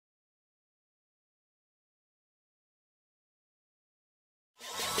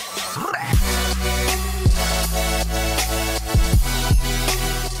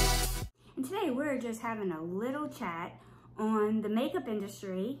we're just having a little chat on the makeup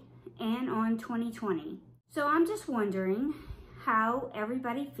industry and on 2020. So I'm just wondering how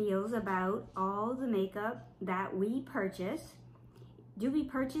everybody feels about all the makeup that we purchase. Do we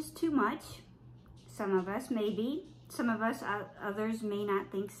purchase too much? Some of us maybe. Some of us, others may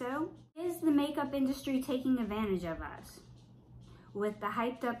not think so. Is the makeup industry taking advantage of us with the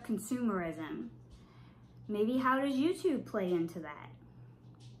hyped up consumerism? Maybe how does YouTube play into that?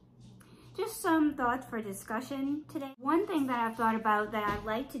 Just some thoughts for discussion today. One thing that I've thought about that I'd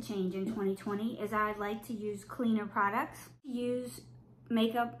like to change in 2020 is I'd like to use cleaner products. Use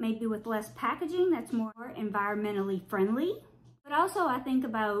makeup maybe with less packaging that's more environmentally friendly. But also I think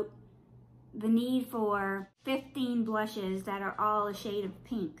about the need for 15 blushes that are all a shade of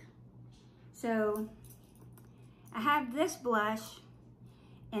pink. So I have this blush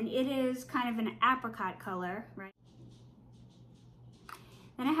and it is kind of an apricot color, right?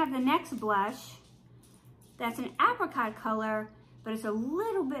 Then I have the next blush that's an apricot color, but it's a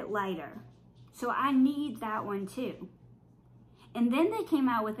little bit lighter. So I need that one too. And then they came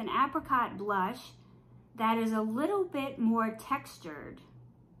out with an apricot blush that is a little bit more textured.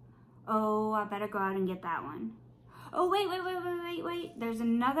 Oh, I better go out and get that one. Oh, wait. There's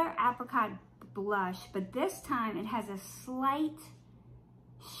another apricot blush, but this time it has a slight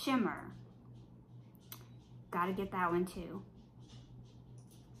shimmer. Gotta get that one too.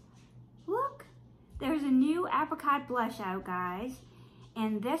 Look, there's a new apricot blush out, guys.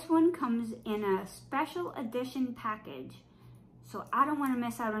 And this one comes in a special edition package. So I don't want to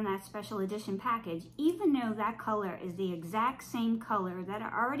miss out on that special edition package, even though that color is the exact same color that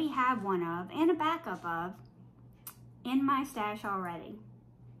I already have one of and a backup of in my stash already.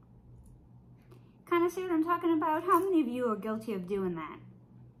 Kind of see what I'm talking about? How many of you are guilty of doing that?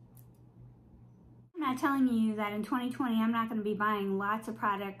 I'm not telling you that in 2020 I'm not going to be buying lots of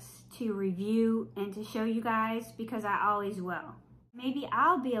products to review and to show you guys, because I always will. Maybe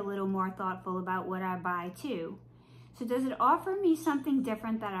I'll be a little more thoughtful about what I buy too. So does it offer me something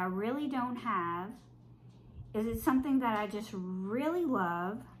different that I really don't have? Is it something that I just really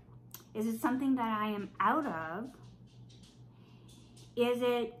love? Is it something that I am out of? Is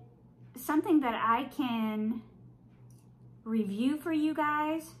it something that I can review for you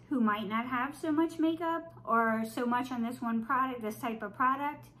guys who might not have so much makeup or so much on this one product, this type of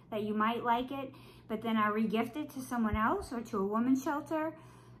product, that you might like it, but then I re-gift it to someone else or to a women's shelter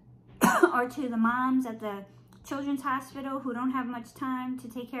or to the moms at the children's hospital who don't have much time to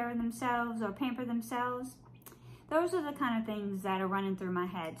take care of themselves or pamper themselves? Those are the kind of things that are running through my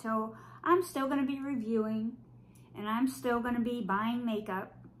head. So I'm still going to be reviewing and I'm still going to be buying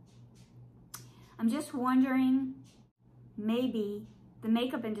makeup. I'm just wondering, maybe the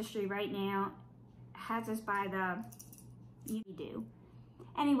makeup industry right now has us by the you do.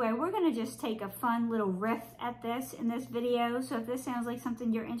 Anyway, we're going to just take a fun little riff at this in this video. So if this sounds like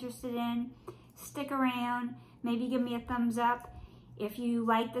something you're interested in, stick around. Maybe give me a thumbs up. If you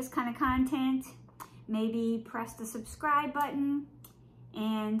like this kind of content, maybe press the subscribe button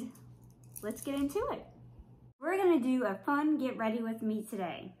and let's get into it. We're going to do a fun get ready with me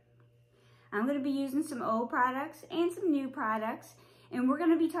today. I'm going to be using some old products and some new products, and we're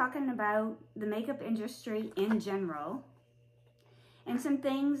going to be talking about the makeup industry in general and some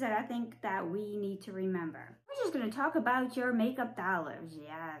things that I think that we need to remember. We're just going to talk about your makeup dollars.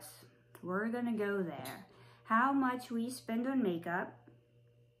 Yes, we're going to go there. How much we spend on makeup.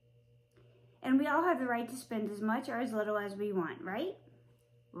 And we all have the right to spend as much or as little as we want, right?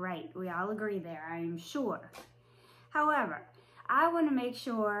 Right, we all agree there, I am sure. However, I want to make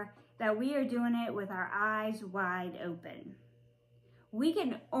sure that we are doing it with our eyes wide open. We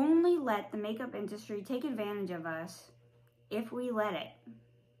can only let the makeup industry take advantage of us if we let it.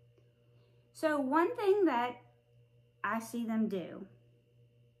 So one thing that I see them do.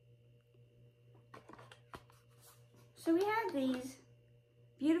 So we have these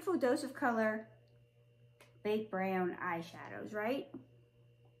beautiful Dose of Color Baked Brown eyeshadows, right?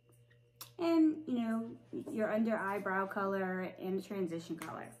 And, you know, your under eyebrow color and a transition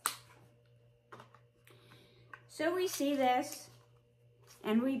color. So we see this,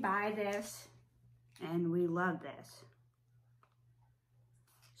 and we buy this, and we love this.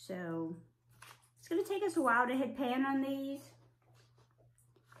 So it's going to take us a while to hit pan on these,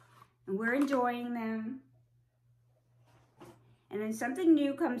 and we're enjoying them. And then something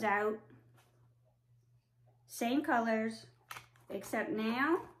new comes out, same colors, except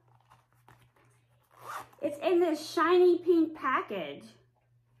now it's in this shiny pink package,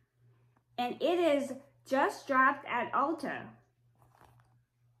 and it is just dropped at Ulta.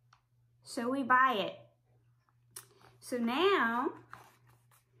 So we buy it. So now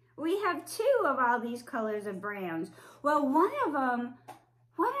We have 2 of all these colors of browns. Well, one of them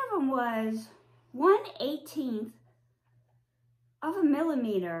was 1/18 of a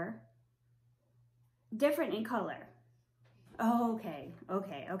millimeter different in color. Oh,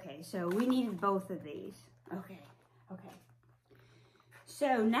 okay. So we needed both of these. Okay.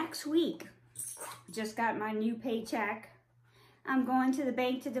 So next week, just got my new paycheck. I'm going to the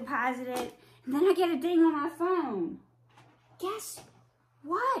bank to deposit it, and then I get a ding on my phone. Guess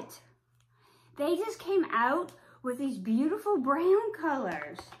what? They just came out with these beautiful brown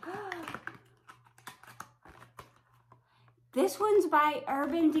colors. This one's by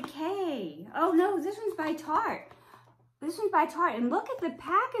Urban Decay. Oh no, this one's by Tarte. This one's by Tarte, and look at the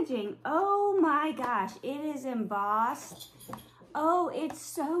packaging. Oh my gosh, it is embossed. Oh, it's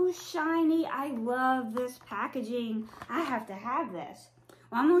so shiny. I love this packaging. I have to have this.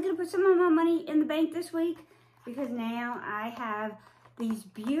 Well, I'm only gonna put some of my money in the bank this week because now I have these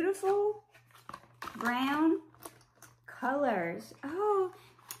beautiful brown colors. Oh,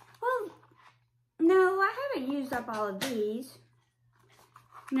 well, no, I haven't used up all of these.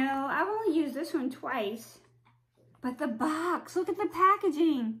 No, I've only used this one twice. But the box, look at the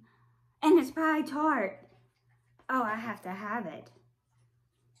packaging. And it's by Tarte. Oh, I have to have it.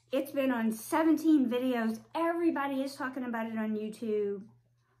 It's been on 17 videos. Everybody is talking about it on YouTube.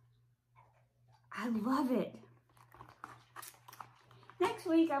 I love it. Next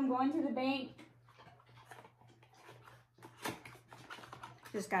week, I'm going to the bank.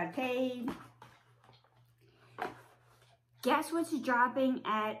 Just got paid. Guess what's dropping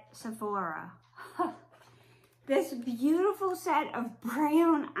at Sephora? This beautiful set of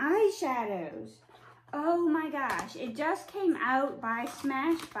brown eyeshadows. Oh my gosh, it just came out by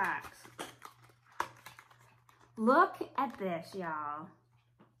Smashbox. Look at this, y'all.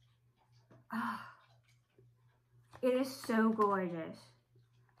 Oh, it is so gorgeous.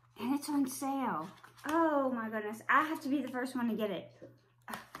 And it's on sale. Oh my goodness, I have to be the first one to get it.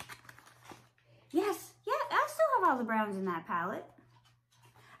 Yes, yeah, I still have all the browns in that palette.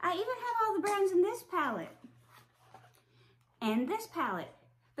 I even have all the browns in this palette. And this palette.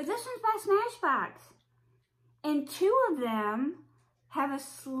 But this one's by Smashbox. And 2 of them have a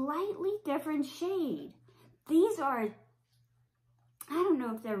slightly different shade. These are, I don't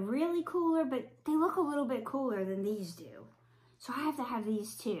know if they're really cooler, but they look a little bit cooler than these do. So I have to have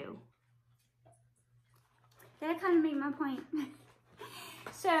these too. Did I kind of make my point?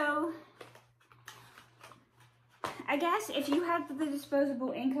 So, I guess if you have the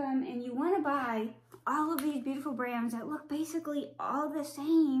disposable income and you want to buy all of these beautiful browns that look basically all the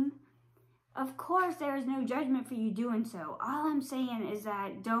same, of course there is no judgment for you doing so. All I'm saying is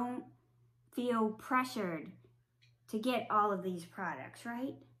that don't feel pressured to get all of these products,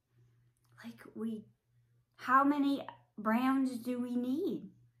 right? Like how many browns do we need?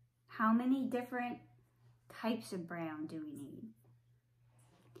 How many different types of brown do we need?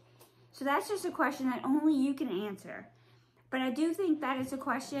 So that's just a question that only you can answer. But I do think that is a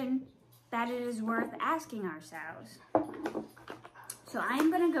question that it is worth asking ourselves. So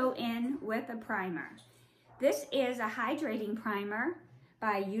I'm going to go in with a primer. This is a hydrating primer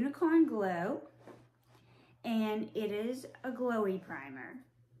by Unicorn Glow, and it is a glowy primer.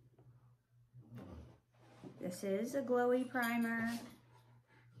 This is a glowy primer.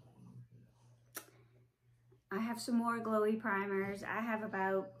 I have some more glowy primers. I have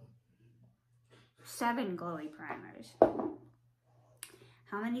about 7 glowy primers.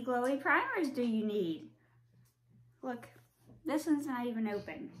 How many glowy primers do you need? Look, this one's not even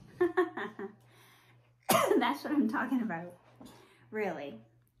open. That's what I'm talking about, really.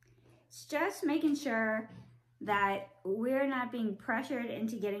 It's just making sure that we're not being pressured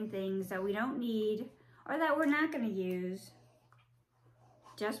into getting things that we don't need or that we're not going to use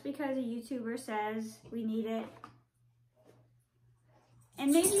just because a YouTuber says we need it.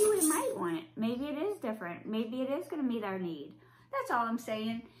 And maybe we might want it. Maybe it is different. Maybe it is going to meet our need. That's all I'm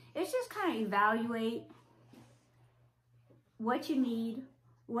saying. It's just kind of evaluate what you need,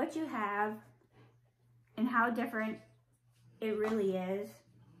 what you have, and how different it really is.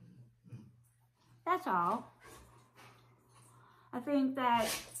 That's all. I think that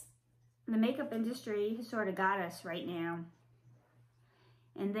the makeup industry has sort of got us right now.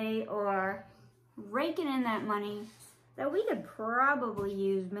 And they are raking in that money that we could probably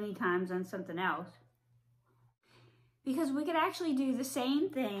use many times on something else. Because we could actually do the same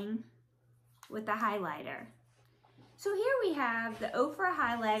thing with the highlighter. So here we have the Ofra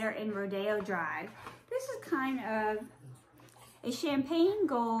highlighter in Rodeo Dry. This is kind of a champagne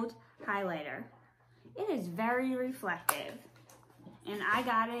gold highlighter. It is very reflective. And I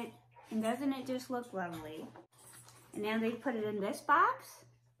got it, and doesn't it just look lovely? And now they put it in this box.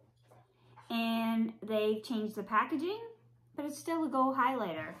 and they've changed the packaging, but it's still a gold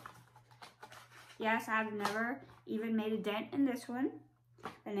highlighter. Yes, I've never even made a dent in this one,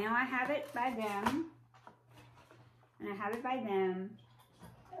 but now I have it by them, and I have it by them,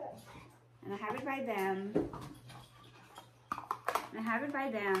 and I have it by them, and I have it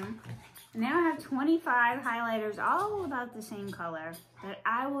by them. And now I have 25 highlighters, all about the same color, that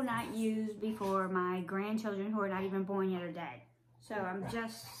I will not use before my grandchildren who are not even born yet are dead. So I'm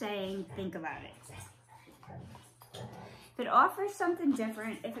just saying, think about it. If it offers something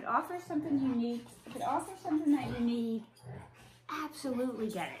different, if it offers something unique, if it offers something that you need, absolutely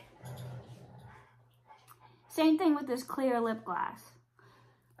get it. Same thing with this clear lip gloss.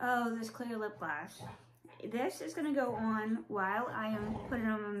 Oh, this clear lip gloss. This is going to go on while I am putting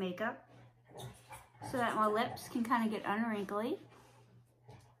on my makeup so that my lips can kind of get unwrinkly.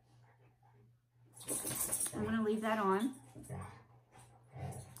 I'm going to leave that on.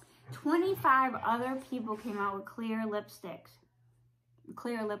 25 other people came out with clear lipsticks.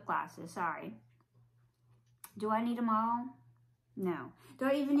 Clear lip glosses, sorry. Do I need them all? No. Do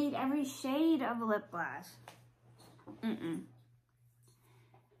I even need every shade of a lip gloss? Mm-mm.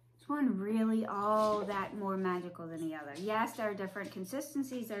 Is one really all that more magical than the other? Yes, there are different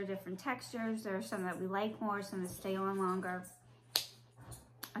consistencies, there are different textures, there are some that we like more, some that stay on longer.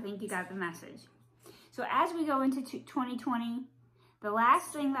 I think you got the message. So as we go into 2020, the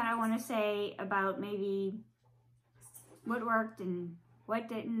last thing that I want to say about maybe what worked and what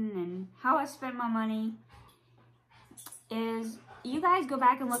didn't and how I spent my money is you guys go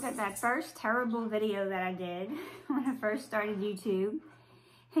back and look at that first terrible video that I did when I first started YouTube.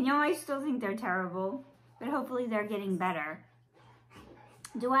 And you always still think they're terrible, but hopefully they're getting better.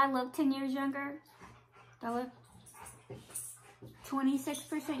 Do I look 10 years younger? Do I look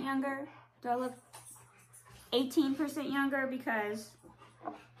 26% younger? Do I look 18% younger? Because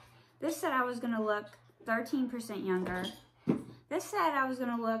this said I was going to look 13% younger. This said I was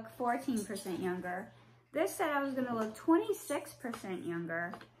going to look 14% younger. This said I was going to look 26%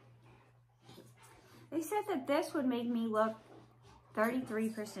 younger. They said that this would make me look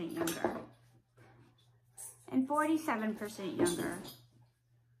 33% younger and 47% younger.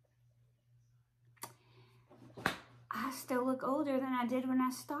 I still look older than I did when I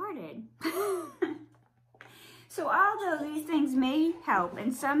started. So although these things may help,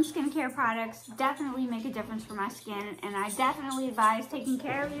 and some skincare products definitely make a difference for my skin, and I definitely advise taking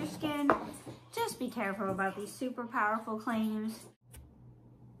care of your skin, just be careful about these super powerful claims.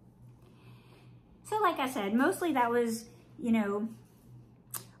 So like I said, mostly that was, you know,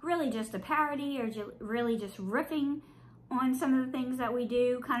 really just a parody or really just riffing on some of the things that we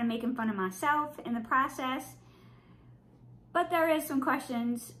do, kind of making fun of myself in the process. But there is some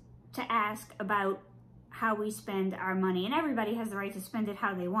questions to ask about how we spend our money, and everybody has the right to spend it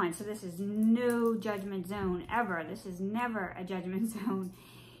how they want. So this is no judgment zone ever. This is never a judgment zone.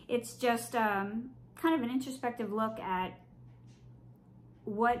 It's just kind of an introspective look at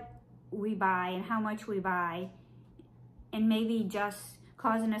what we buy and how much we buy, and maybe just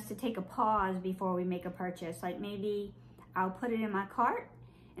causing us to take a pause before we make a purchase. Like maybe I'll put it in my cart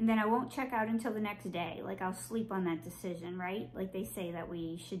and then I won't check out until the next day. Like I'll sleep on that decision, right? Like they say that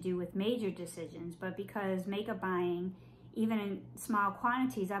we should do with major decisions, but because makeup buying, even in small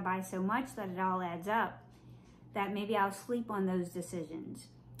quantities, I buy so much that it all adds up, that maybe I'll sleep on those decisions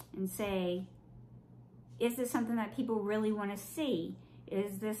and say, is this something that people really want to see?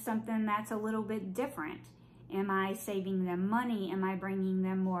 Is this something that's a little bit different? Am I saving them money? Am I bringing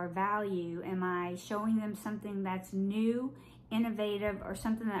them more value? Am I showing them something that's new, innovative, or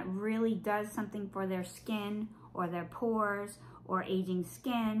something that really does something for their skin or their pores or aging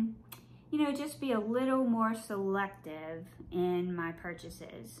skin? You know, just be a little more selective in my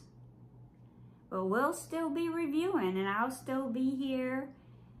purchases. But we'll still be reviewing, and I'll still be here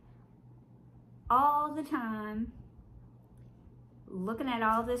all the time looking at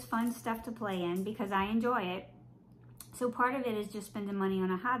all this fun stuff to play in because I enjoy it. So part of it is just spending money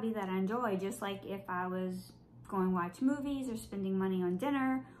on a hobby that I enjoy, just like if I was going to watch movies or spending money on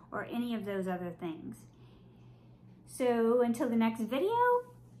dinner or any of those other things. So until the next video,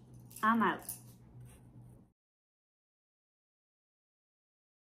 I'm out.